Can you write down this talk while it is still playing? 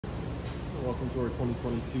Welcome to our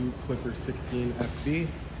 2022 Clipper 16 FB.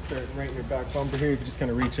 Starting right in your back bumper here, you can just kind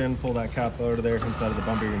of reach in, pull that cap out of there. Inside of the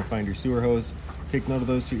bumper, you're going to find your sewer hose. Take note of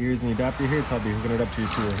those two ears and the adapter here. It's how you're hooking it up to your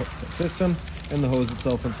sewer system. And the hose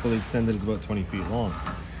itself, once fully extended, is about 20 feet long.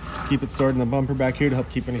 Just keep it stored in the bumper back here to help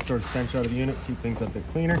keep any sort of stench out of the unit, keep things a bit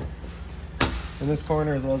cleaner. In this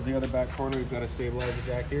corner, as well as the other back corner, we've got a stabilizer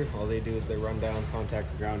jack here. All they do is they run down,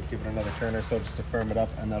 contact the ground, give it another turn or so just to firm it up,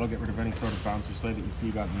 and that'll get rid of any sort of bounce or sway that you see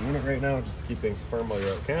you got in the unit right now, just to keep things firm while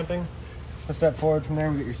you're out camping. A step forward from there,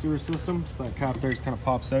 we get your sewer system. So that cap there just kind of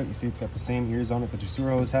pops out. You see it's got the same ears on it that your sewer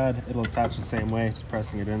hose had. It'll attach the same way, just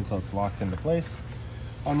pressing it in until it's locked into place.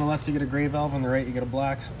 On the left, you get a gray valve. On the right, you get a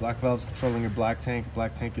black. Black valve's controlling your black tank.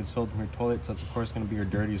 Black tank is filled from your toilet, so that's of course going to be your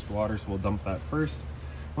dirtiest water, so we'll dump that first.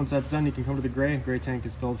 Once that's done, you can come to the gray. Gray tank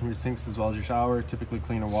is filled from your sinks as well as your shower. Typically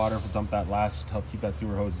cleaner water. We'll dump that last to help keep that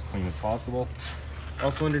sewer hose as clean as possible.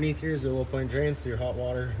 Also underneath here is your low point drain, so your hot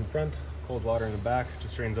water in front, cold water in the back.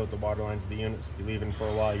 Just drains out the water lines of the unit, so if you're leaving for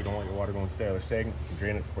a while, you don't want your water going stale or stagnant, you can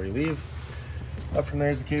drain it before you leave. Up from there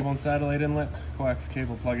is the cable and satellite inlet. Coax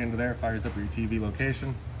cable plug into there, fires up at your TV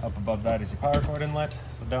location. Up above that is your power cord inlet.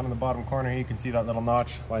 So down in the bottom corner here, you can see that little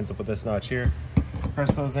notch, lines up with this notch here.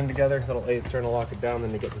 Press those in together, little eighth turn to lock it down,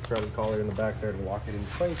 then you get the threaded collar in the back there to lock it into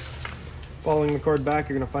place. Following the cord back,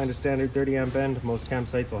 you're going to find a standard 30 amp end. Most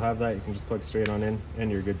campsites will have that. You can just plug straight on in and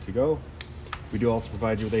you're good to go. We do also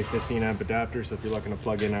provide you with a 15 amp adapter, so if you're looking to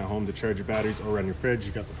plug in at home to charge your batteries or run your fridge,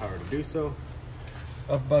 you got the power to do so.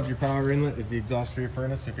 Up above your power inlet is the exhaust for your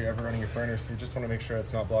furnace. If you're ever running your furnace, you just want to make sure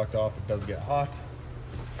it's not blocked off. It does get hot.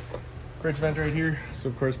 Fridge vent right here. So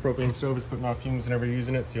of course propane stove is putting off fumes whenever you're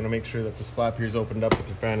using it, so you want to make sure that this flap here is opened up with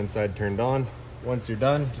your fan inside turned on. Once you're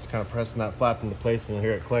done, just kind of pressing that flap into place and you'll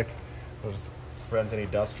hear it click. It'll just prevent any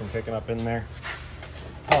dust from picking up in there.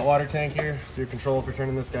 Hot water tank here, so your control for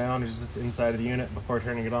turning this guy on is just inside of the unit. Before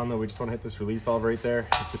turning it on though, we just want to hit this relief valve right there.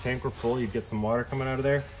 If the tank were full, you'd get some water coming out of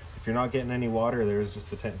there. If you're not getting any water, there's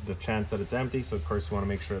just the chance that it's empty, so of course you want to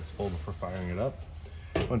make sure it's full before firing it up.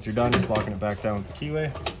 Once you're done, just locking it back down with the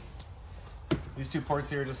keyway. These two ports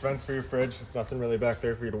here are just vents for your fridge. It's nothing really back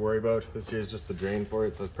there for you to worry about. This here is just the drain for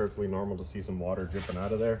it, so it's perfectly normal to see some water dripping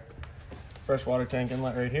out of there. Fresh water tank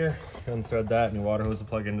inlet right here. Unthread that and your water hose will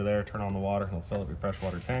plug into there, turn on the water, and it'll fill up your fresh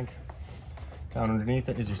water tank. Down underneath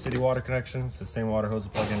it is your city water connection. So the same water hose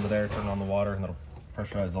will plug into there, turn on the water, and that'll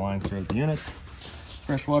pressurize the lines throughout the unit.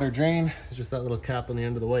 Fresh water drain is just that little cap on the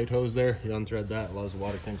end of the white hose there. You unthread that, allows the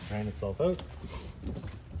water tank to drain itself out.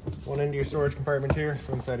 One end of your storage compartment here.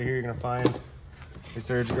 So inside of here, you're gonna find a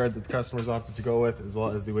surge guard that the customers opted to go with, as well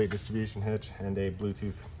as the weight distribution hitch and a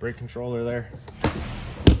Bluetooth brake controller there.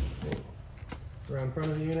 Around front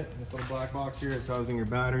of the unit, this little black box here is housing your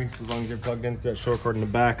battery. So as long as you're plugged into that short cord in the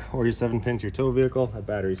back or your 7-pin to your tow vehicle, that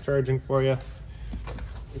battery's charging for you.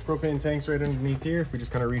 The propane tank's right underneath here. If we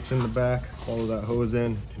just kind of reach in the back, follow that hose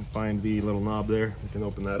in, you can find the little knob there. You can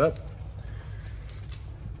open that up.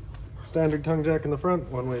 Standard tongue jack in the front,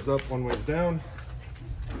 one way's up, one way's down.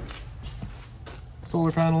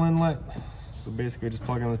 Solar panel inlet. So basically just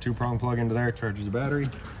plug in the 2-prong plug into there, charges the battery.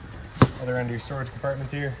 Other end of your storage compartment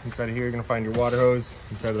here. Inside of here, you're gonna find your water hose.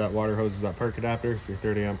 Inside of that water hose is that perk adapter. So your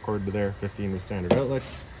 30 amp cord to there, 15 with standard outlet.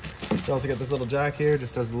 You also get this little jack here,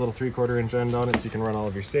 just has the little 3/4 inch end on it, so you can run all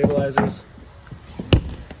of your stabilizers.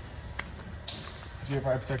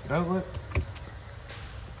 GFI protected outlet.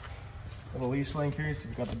 Little leash link here, so if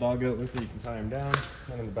you've got the dog out with you, you can tie him down.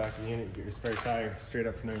 And in the back of the unit, you get your spare tire. Straight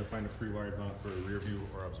up from there, you'll find a pre-wired mount for a rear view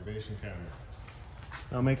or observation camera.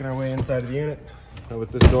 Now making our way inside of the unit. Now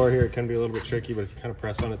with this door here, it can be a little bit tricky, but if you kind of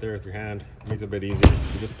press on it there with your hand, it makes it a bit easier.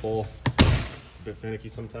 If you just pull, it's a bit finicky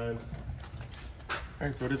sometimes. All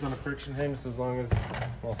right, so it is on a friction hinge, so as long as,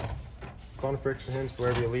 well, it's on a friction hinge, so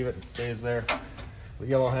wherever you leave it, it stays there. The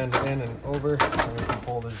yellow handle in and over, and we can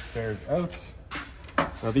pull the stairs out.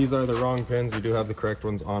 Now these are the wrong pins. We do have the correct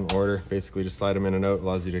ones on order. Basically just slide them in and out,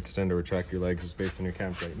 allows you to extend or retract your legs just based on your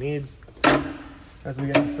campsite needs. As we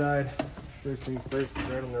get inside, first things first,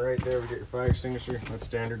 right on the right there, we get your fire extinguisher. That's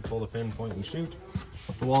standard, pull the pin, point and shoot.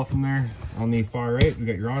 Up the wall from there, on the far right, we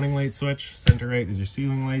got your awning light switch. Center right is your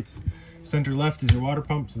ceiling lights. Center left is your water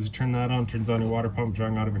pump. So as you turn that on, turns on your water pump,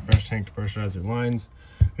 drawing out of your fresh tank to pressurize your lines.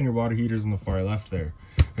 And your water heater's on the far left there.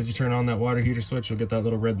 As you turn on that water heater switch, you'll get that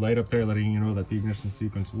little red light up there letting you know that the ignition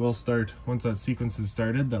sequence will start. Once that sequence is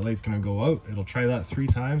started, that light's gonna go out. It'll try that 3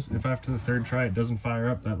 times. If after the 3rd try it doesn't fire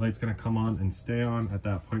up, that light's gonna come on and stay on. At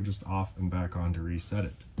that point, just off and back on to reset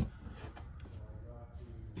it.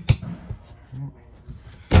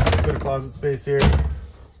 Bit of closet space here,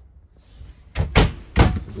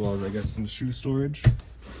 as well as I guess some shoe storage.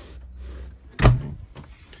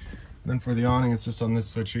 And Then for the awning, it's just on this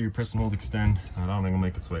switch here. You press and hold extend. That awning will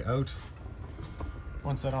make its way out.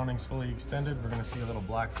 Once that awning's fully extended, we're going to see a little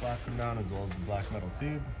black flap come down as well as the black metal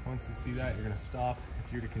tube. Once you see that, you're going to stop.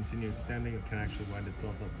 If you're to continue extending, it can actually wind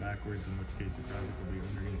itself up backwards, in which case your fabric will be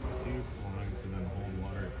underneath the tube, allowing it to then hold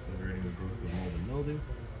water, accelerating the growth of mold and mildew.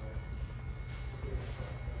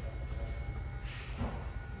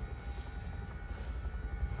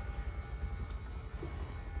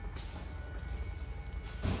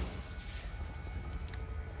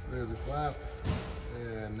 There's a flap,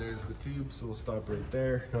 and there's the tube, so we'll stop right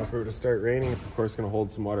there. Now if it were to start raining, it's of course going to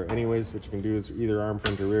hold some water anyways. What you can do is either arm,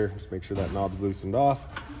 front, or rear, just make sure that knob's loosened off.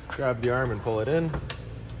 Grab the arm and pull it in,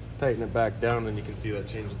 tighten it back down, and you can see that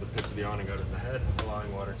changes the pitch of the awning out of the head,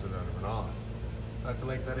 allowing water to then run off. To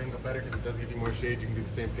make that angle better, because it does give you more shade, you can do the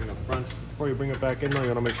same thing up front. Before you bring it back in though, you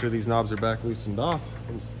want to make sure these knobs are back loosened off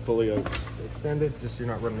and fully extended, just so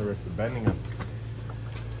you're not running the risk of bending them.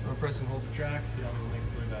 Now press and hold the track, the awning will make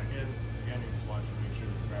its way back in. Again, you just watch and make sure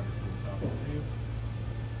the fabric's on the top of the tube.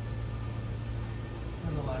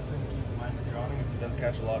 And the last thing to keep in mind with your awning is it does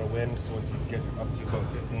catch a lot of wind, so once you get up to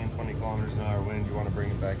about 15-20 kilometers an hour wind, you want to bring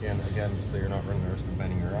it back in, again, just so you're not running the risk of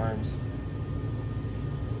bending your arms.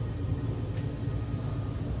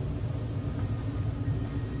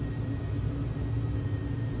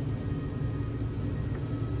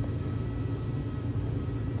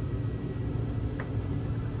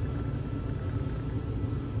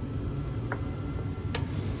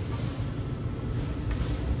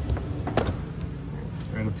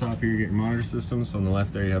 Right up top here you get your monitor system. So on the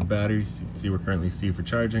left there you have batteries. You can see we're currently C for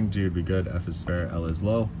charging, G would be good, F is fair, L is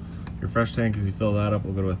low. Your fresh tank, as you fill that up,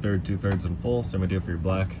 will go to a third, 2/3 and full. Same idea for your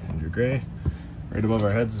black and your gray. Right above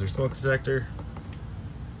our heads is our smoke detector.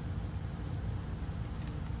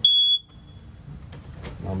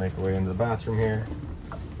 And I'll make our way into the bathroom here.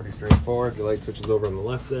 Pretty straightforward. Your light switch is over on the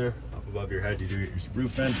left there. Up above your head you do get your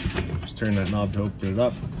roof vent. Just turn that knob to open it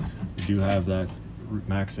up. You do have that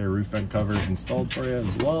Max-Air roof vent cover installed for you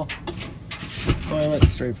as well. Toilet,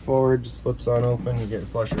 straightforward, just flips on open. You get your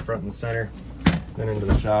flusher front and center. Then into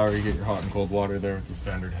the shower, you get your hot and cold water there with the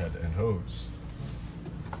standard head and hose.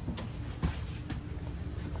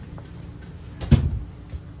 A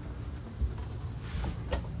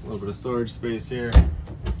little bit of storage space here.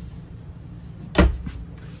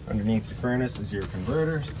 Underneath your furnace is your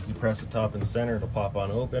converter. So as you press the top and center, it'll pop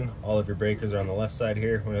on open. All of your breakers are on the left side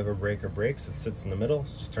here. Whenever a breaker breaks, it sits in the middle.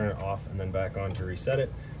 So just turn it off and then back on to reset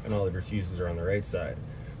it. And all of your fuses are on the right side.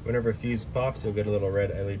 Whenever a fuse pops, you'll get a little red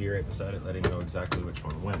LED right beside it, letting you know exactly which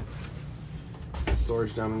one went. Some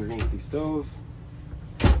storage down underneath the stove.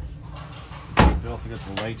 You also get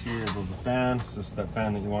the light here. There's a fan. It's just that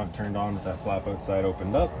fan that you want turned on with that flap outside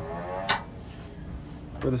opened up.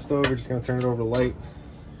 For the stove, you're just going to turn it over to light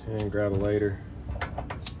and grab a lighter.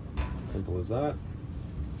 Simple as that.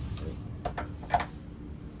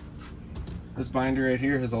 This binder right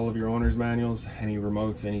here has all of your owner's manuals, any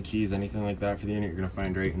remotes, any keys, anything like that for the unit, you're going to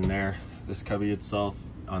find right in there. This cubby itself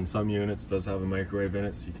on some units does have a microwave in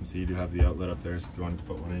it, so you can see you do have the outlet up there, so if you wanted to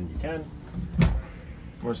put one in, you can.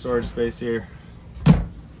 More storage space here.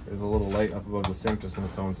 There's a little light up above the sink, just in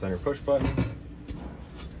its own center push button.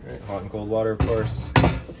 Right, hot and cold water, of course.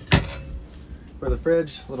 For the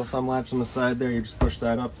fridge, little thumb latch on the side there, you just push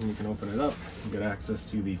that up and you can open it up. You get access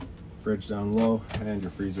to the fridge down low and your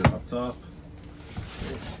freezer up top.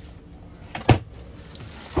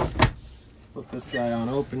 Flip this guy on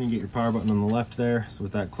open, you get your power button on the left there. So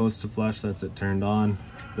with that close to flush, that's it turned on.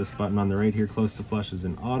 This button on the right here, close to flush, is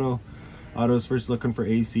in auto. Auto is first looking for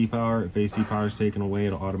AC power. If AC power is taken away,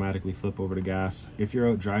 it'll automatically flip over to gas. If you're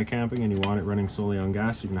out dry camping and you want it running solely on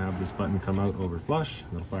gas, you can have this button come out over flush.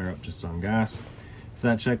 It'll fire up just on gas. If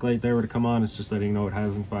that check light there were to come on, it's just letting you know it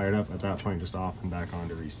hasn't fired up. At that point, just off and back on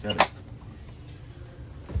to reset it.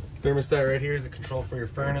 Thermostat right here is a control for your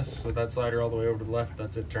furnace. With that slider all the way over to the left,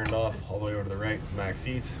 that's it turned off. All the way over to the right is max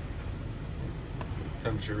heat.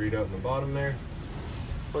 Temperature readout in the bottom there.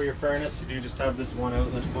 For your furnace, you do just have this one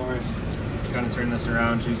outlet for it. You kind of turn this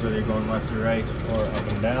around, choose whether you're going left or right or up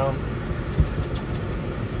and down.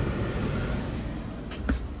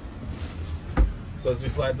 So as we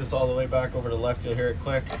slide this all the way back over to the left, you'll hear it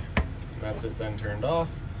click. That's it then turned off.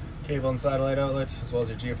 Cable and satellite outlet, as well as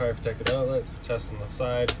your GFI protected outlet. Test on the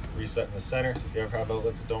side, reset in the center. So if you ever have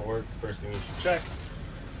outlets that don't work, it's the first thing you should check.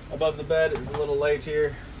 Above the bed is a little light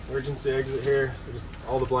here, emergency exit here. So just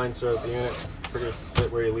all the blinds throughout the unit, pretty much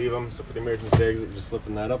fit where you leave them. So for the emergency exit, you're just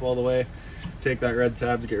flipping that up all the way. Take that red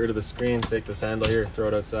tab to get rid of the screen, take this handle here, throw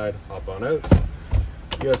it outside, hop on out.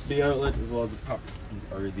 USB outlet, as well as the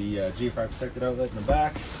GFI protected outlet in the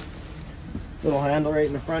back. Little handle right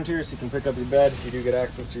in the front here so you can pick up your bed if you do get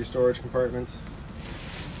access to your storage compartment.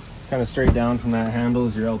 Kind of straight down from that handle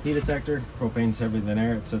is your LP detector. Propane's heavier than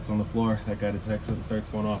air, it sits on the floor. That guy detects it and starts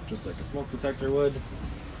going off just like a smoke detector would.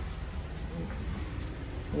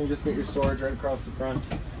 And you just get your storage right across the front,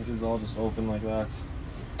 which is all just open like that.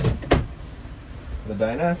 The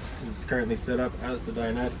dinette is currently set up as the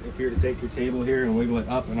dinette. If you were to take your table here and wiggle it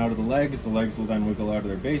up and out of the legs will then wiggle out of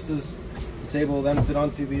their bases. The table will then sit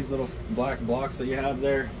onto these little black blocks that you have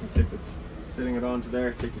there. You take sitting it onto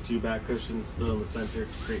there, take your two back cushions, fill in the center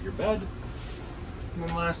to create your bed. And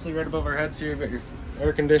then lastly, right above our heads here, you've got your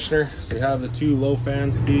air conditioner. So you have the two low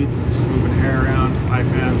fan speeds. It's just moving air around. High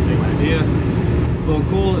fan, same idea. Low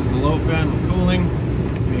cool is the low fan with cooling.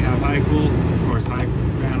 And you have high cool, of course, high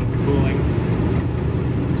fan with the cooling.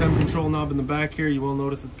 Temp control knob in the back here, you will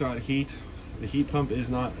notice it's got heat. The heat pump is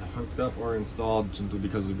not hooked up or installed simply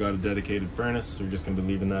because we've got a dedicated furnace, so we're just going to be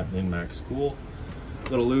leaving that in max cool.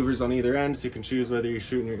 Little louvers on either end so you can choose whether you're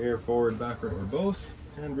shooting your air forward, backward, or both.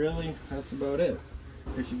 And really, that's about it.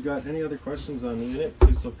 If you've got any other questions on the unit,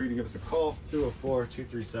 please feel free to give us a call,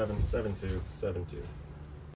 204-237-7272.